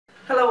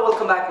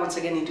welcome back once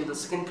again into the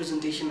second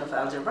presentation of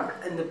algebra.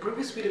 In the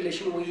previous video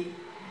lesson, we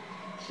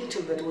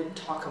little bit would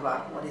talk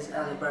about what is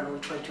algebra and we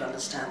try to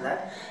understand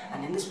that.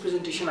 And in this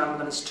presentation, I'm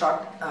going to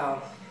start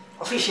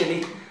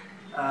officially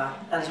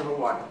algebra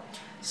 1.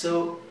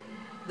 So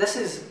this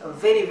is a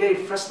very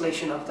first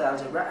lesson of the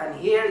algebra, and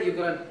here you're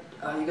gonna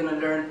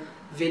learn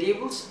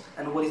variables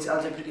and what is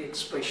algebraic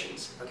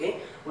expressions. Okay,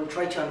 we'll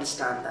try to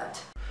understand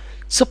that.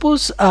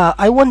 Suppose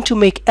I want to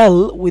make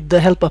L with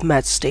the help of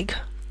matchstick.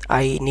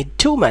 I need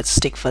 2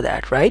 matchsticks for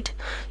that, right?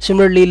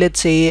 Similarly,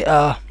 let's say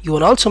you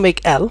want to also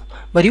make L,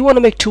 but you want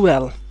to make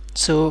 2L.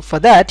 So for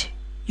that,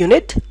 you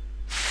need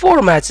 4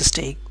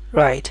 matchsticks,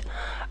 right?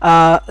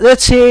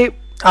 Let's say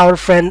our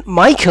friend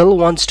Michael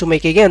wants to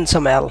make again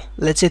some L.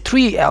 Let's say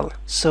 3L.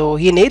 So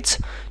he needs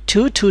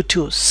 2,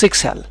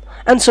 6L,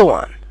 and so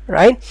on,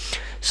 right?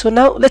 So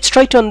now let's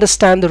try to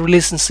understand the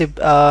relationship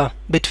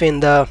between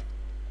the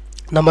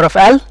number of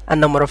L and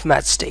number of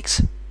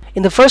matchsticks.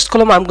 In the first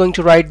column, I'm going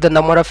to write the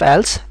number of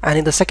L's, and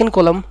in the second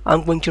column,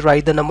 I'm going to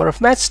write the number of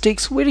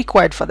matchsticks we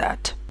required for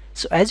that.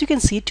 So as you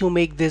can see, to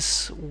make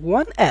this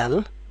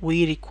 1L,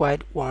 we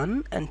required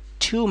 1 and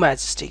 2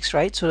 matchsticks,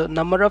 right? So the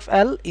number of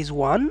L is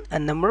 1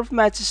 and number of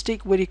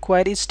matchsticks we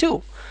required is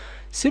 2.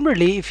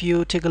 Similarly, if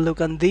you take a look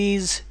on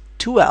these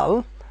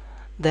 2L,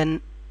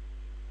 then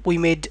we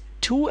made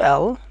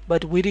 2L,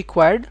 but we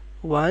required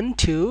 1,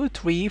 2,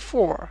 3,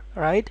 4,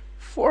 right?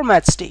 4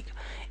 matchsticks.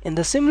 In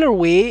the similar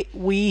way,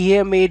 we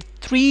here made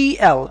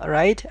 3L,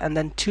 right? And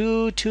then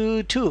 2,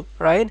 2, 2,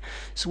 right?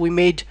 So we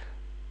made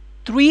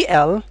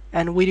 3L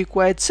and we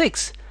required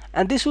 6.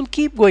 And this will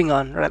keep going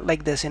on, right?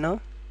 Like this, you know?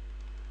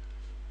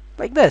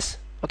 Like this,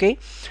 okay?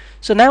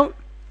 So now,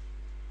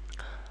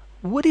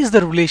 what is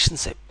the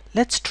relationship?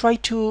 Let's try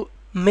to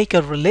make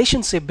a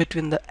relationship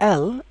between the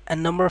L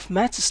and number of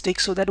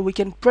matchsticks so that we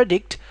can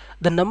predict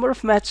the number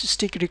of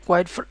matchsticks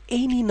required for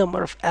any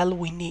number of L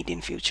we need in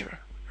future.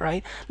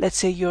 Right? Let's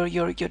say your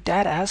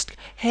dad asked,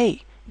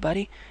 "Hey,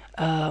 buddy,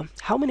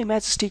 how many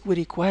matchsticks we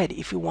required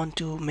if you want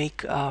to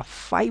make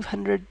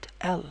 500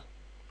 L?"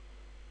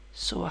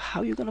 So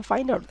how are you gonna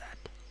find out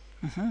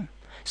that?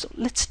 So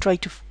let's try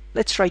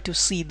to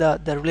see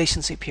the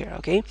relationship here.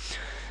 Okay,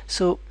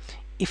 so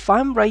if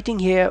I'm writing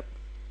here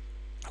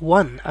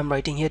 1, I'm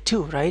writing here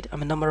 2, right? I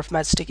mean, number of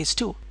matchsticks is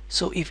 2.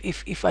 So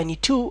if I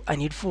need 2, I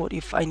need 4.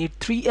 If I need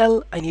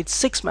 3L, I need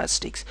 6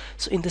 matchsticks.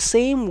 So in the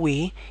same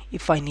way,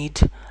 if I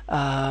need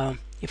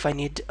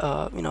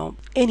you know,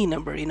 any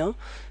number, you know,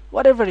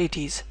 whatever it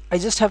is, I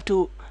just have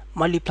to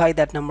multiply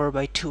that number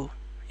by 2.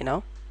 You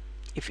know,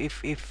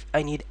 if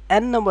I need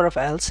n number of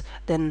L's,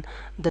 then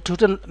the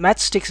total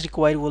matchsticks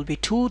required will be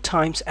 2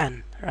 times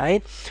n,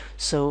 right?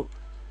 So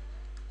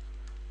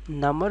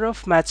number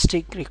of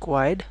matchstick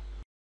required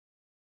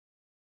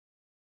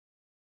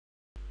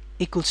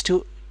equals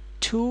to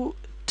 2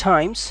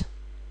 times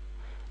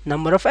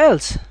number of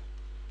L's.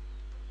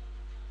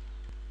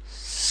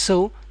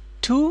 So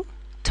 2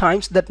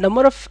 times that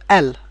number of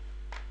L.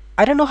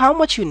 I don't know how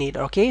much you need.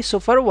 Okay, so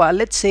for a while,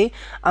 let's say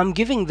I'm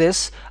giving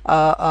this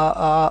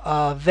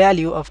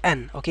value of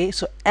n. Okay,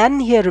 so n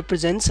here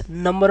represents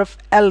number of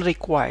L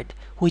required,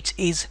 which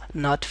is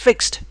not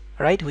fixed,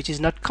 right? Which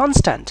is not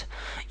constant.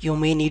 You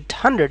may need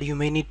 100, you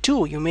may need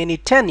 2, you may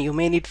need 10, you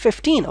may need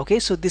 15. Okay,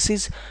 so this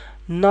is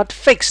not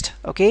fixed.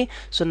 Okay,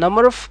 so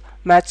number of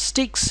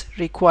matchsticks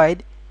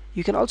required,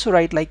 you can also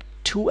write like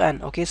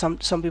 2n. Okay, some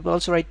people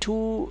also write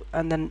 2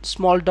 and then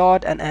small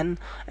dot and n,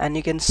 and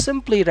you can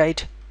simply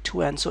write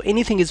 2n. So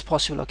anything is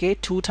possible. Okay,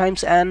 2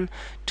 times n,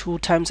 2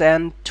 times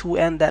n,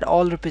 2n, that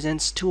all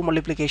represents 2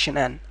 multiplication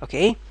n.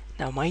 Okay,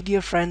 now my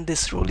dear friend,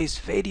 this rule is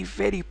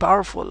very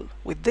powerful.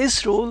 With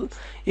this rule,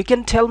 you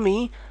can tell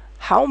me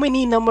how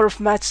many number of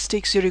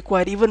matchsticks you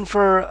require even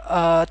for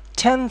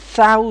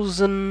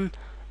 10,000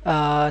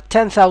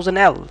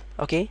 L.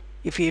 Okay,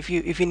 if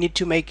you need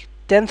to make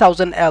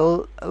 10,000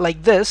 L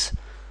like this,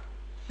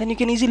 then you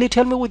can easily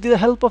tell me with the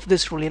help of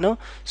this rule, you know.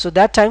 So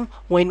that time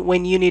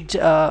when you need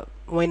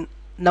when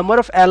number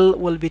of L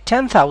will be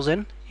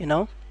 10,000, you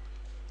know,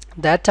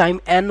 that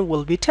time n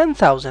will be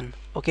 10,000.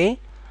 Okay,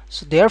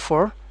 so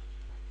therefore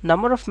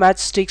number of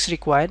matchsticks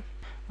required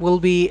will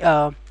be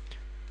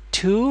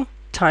 2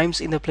 times,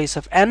 in the place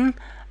of n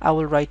I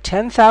will write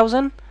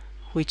 10,000,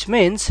 which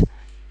means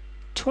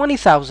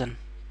 20,000.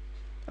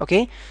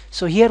 Okay,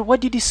 so here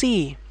what did you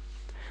see?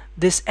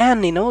 This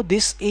n, you know,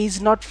 this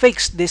is not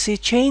fixed. This is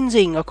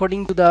changing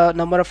according to the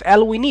number of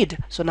L we need.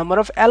 So number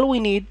of L we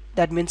need,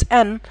 that means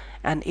n,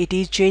 and it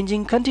is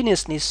changing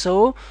continuously.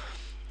 So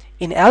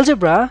in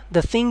algebra,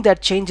 the thing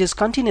that changes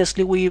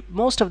continuously, we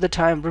most of the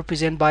time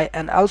represent by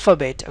an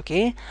alphabet.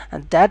 Okay,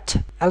 and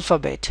that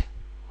alphabet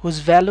whose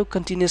value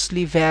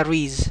continuously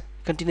varies,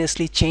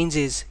 continuously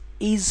changes,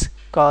 is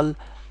called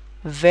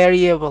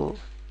variable.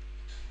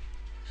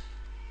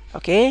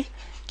 Okay,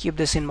 keep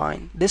this in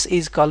mind. This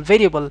is called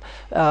variable.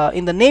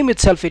 In the name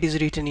itself, it is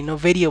written, you know,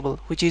 variable,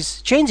 which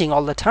is changing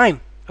all the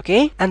time.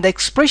 Okay, and the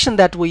expression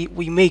that we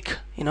make,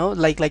 you know,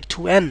 like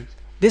 2n,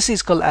 this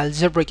is called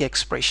algebraic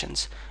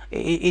expressions.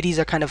 it is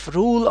a kind of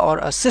rule or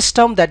a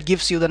system that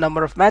gives you the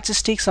number of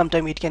matchsticks.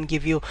 Sometimes it can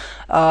give you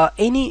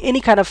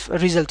any kind of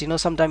result, you know.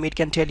 Sometimes it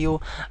can tell you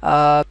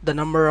the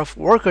number of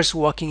workers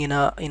working in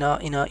a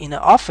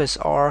office,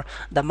 or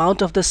the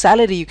amount of the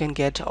salary you can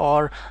get,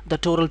 or the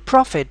total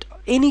profit.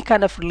 Any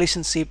kind of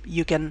relationship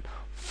you can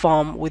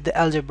form with the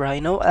algebra.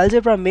 You know,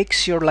 algebra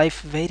makes your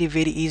life very,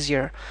 very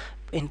easier.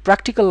 In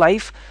practical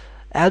life,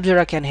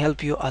 algebra can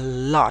help you a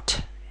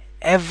lot.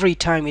 Every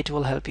time it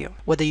will help you,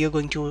 whether you're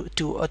going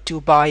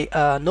to buy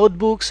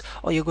notebooks,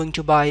 or you're going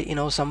to buy, you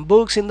know, some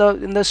books in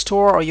the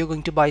store, or you're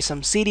going to buy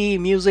some CD,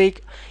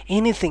 music,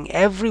 anything.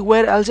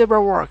 Everywhere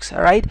algebra works.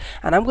 All right,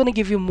 and I'm going to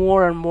give you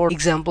more and more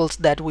examples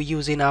that we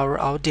use in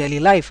our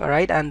daily life. All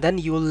right, and then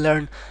you will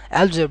learn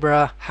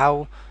algebra,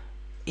 how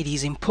it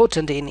is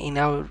important in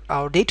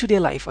our day-to-day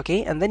life.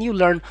 Okay, and then you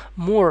learn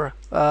more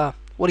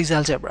what is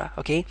algebra.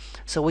 Okay,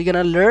 so we're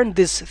gonna learn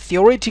this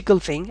theoretical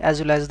thing as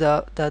well as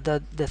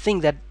the thing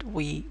that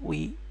we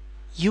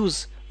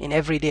use in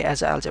every day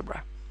as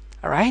algebra.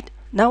 All right,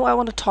 now I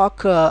want to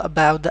talk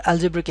about the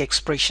algebraic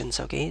expressions.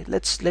 Okay,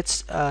 let's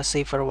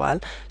say for a while.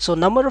 So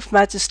number of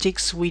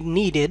matchsticks we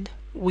needed,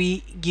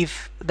 we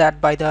give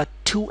that by the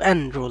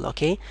 2n rule.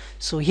 Okay,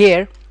 so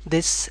here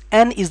this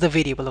n is the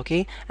variable.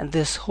 Okay, and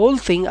this whole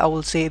thing I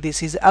will say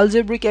this is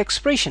algebraic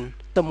expression.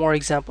 Some more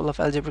example of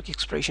algebraic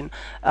expression.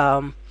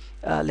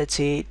 Let's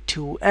say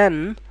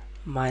 2n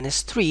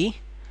minus 3,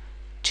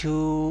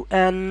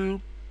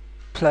 2n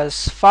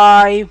plus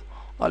 5,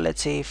 or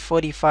let's say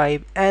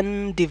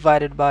 45n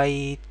divided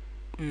by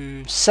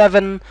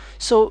 7.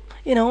 So,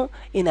 you know,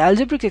 in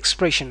algebraic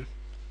expression,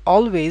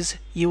 always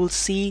you will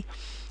see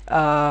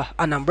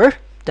a number.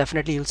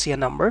 Definitely you'll see a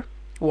number,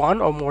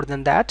 one or more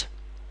than that,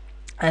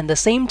 and the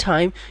same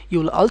time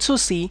you will also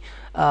see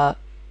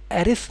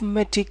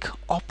arithmetic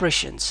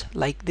operations,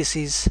 like this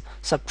is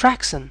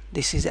subtraction,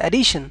 this is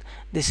addition,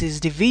 this is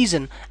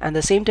division, and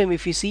the same time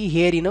if you see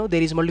here, you know,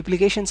 there is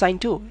multiplication sign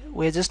too.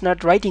 We're just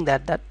not writing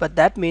that but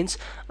that means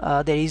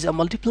there is a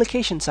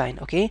multiplication sign.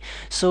 Okay,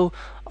 so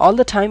all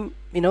the time,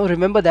 you know,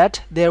 remember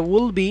that there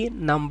will be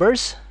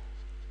numbers,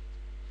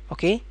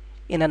 okay,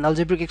 in an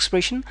algebraic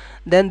expression.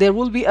 Then there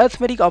will be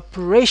arithmetic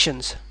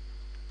operations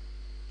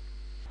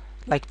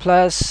like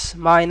plus,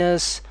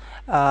 minus,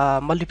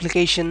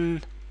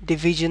 multiplication,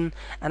 division,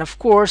 and of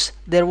course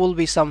there will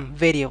be some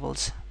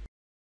variables.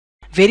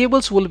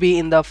 Variables will be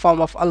in the form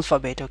of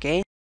alphabet.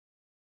 Okay,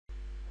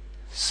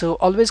 so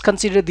always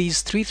consider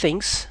these three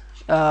things.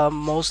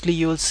 Mostly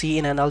you will see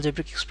in an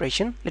algebraic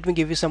expression. Let me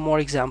give you some more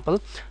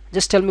example.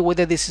 Just tell me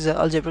whether this is an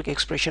algebraic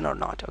expression or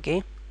not.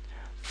 Okay,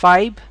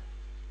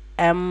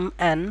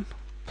 5mn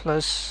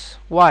plus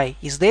y,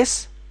 is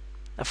this?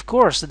 Of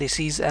course this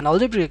is an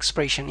algebraic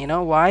expression. You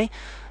know why?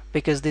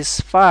 Because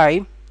this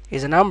 5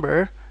 is a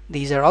number,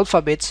 these are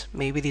alphabets,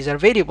 maybe these are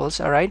variables.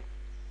 All right,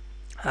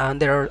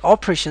 and there are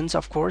operations,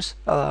 of course,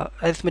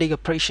 arithmetic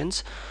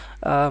operations.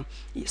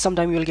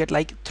 Sometime you will get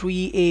like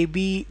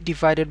 3ab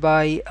divided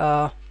by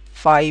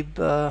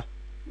 5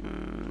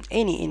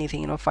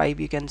 anything, you know, 5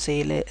 you can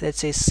say, let's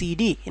say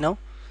cd, you know.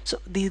 So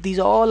these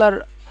all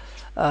are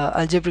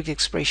algebraic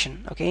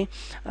expression. Okay,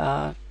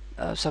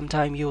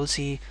 sometime you will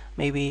see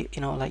maybe,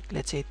 you know, like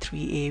let's say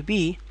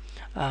 3ab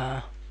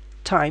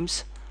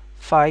times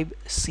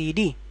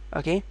 5cd.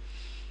 Okay,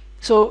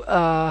 so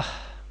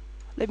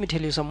let me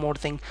tell you some more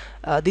thing.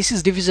 This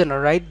is division.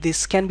 Alright,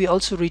 this can be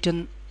also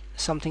written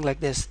something like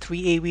this,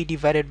 3ab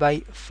divided by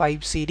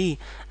 5cd,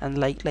 and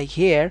like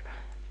here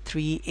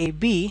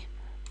 3ab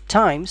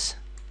times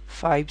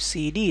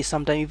 5cd.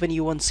 Sometime even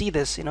you won't see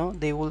this, you know,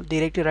 they will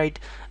directly write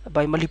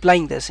by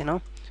multiplying this, you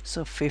know.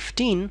 So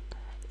 15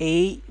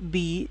 a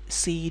b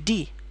c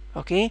d.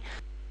 Okay,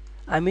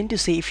 I mean to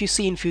say, if you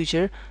see in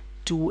future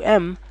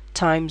 2m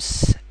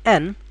times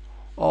n,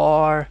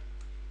 or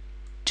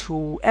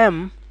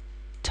 2m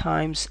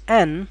times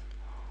n,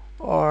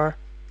 or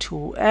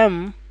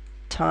 2m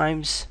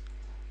times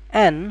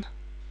n,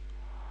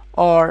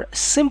 or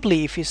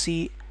simply if you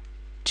see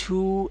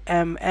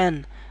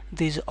 2mn,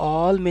 these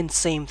all mean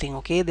same thing.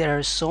 Okay, there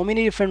are so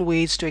many different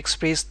ways to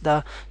express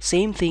the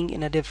same thing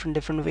in a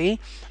different way.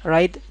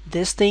 Right,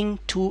 this thing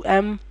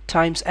 2m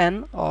times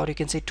n, or you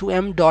can say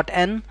 2m dot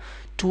n,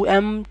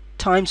 2m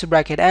times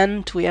bracket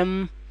n,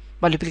 2m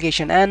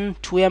multiplication n,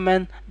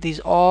 2mn, these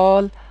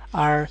all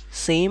are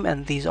same,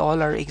 and these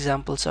all are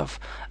examples of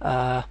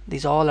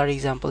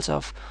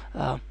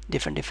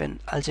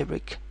different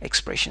algebraic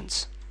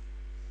expressions.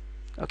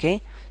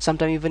 Okay,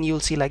 sometimes even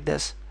you'll see like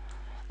this,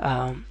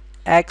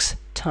 x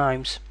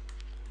times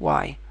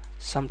y.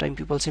 Sometimes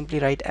people simply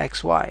write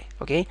xy.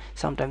 Okay,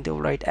 sometimes they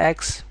will write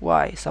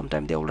xy,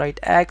 sometimes they will write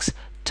x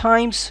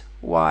times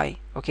y.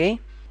 Okay,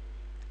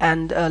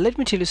 and let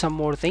me tell you some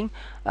more thing.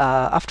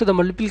 After the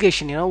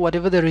multiplication, you know,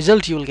 whatever the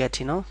result you will get,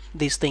 you know,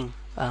 this thing,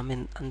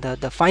 and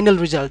the final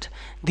result,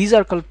 these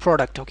are called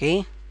product.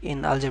 Okay,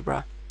 in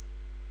algebra,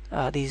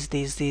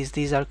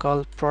 these are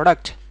called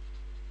product.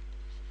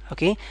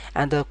 Okay,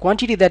 and the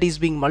quantity that is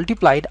being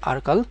multiplied are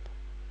called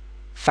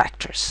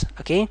factors.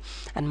 Okay,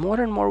 and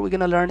more we're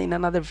gonna learn in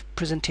another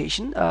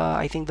presentation.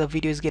 I think the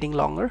video is getting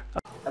longer.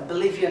 I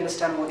believe you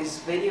understand what is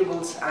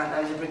variables and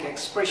algebraic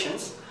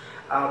expressions.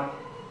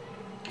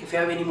 If you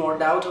have any more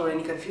doubt or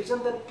any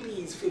confusion, then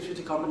please feel free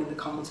to comment in the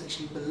comment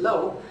section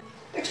below.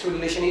 Next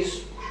relation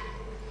is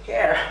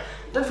here.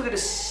 Don't forget to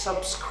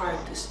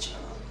subscribe to this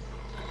channel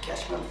and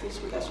catch me on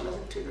Facebook as well as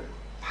on Twitter.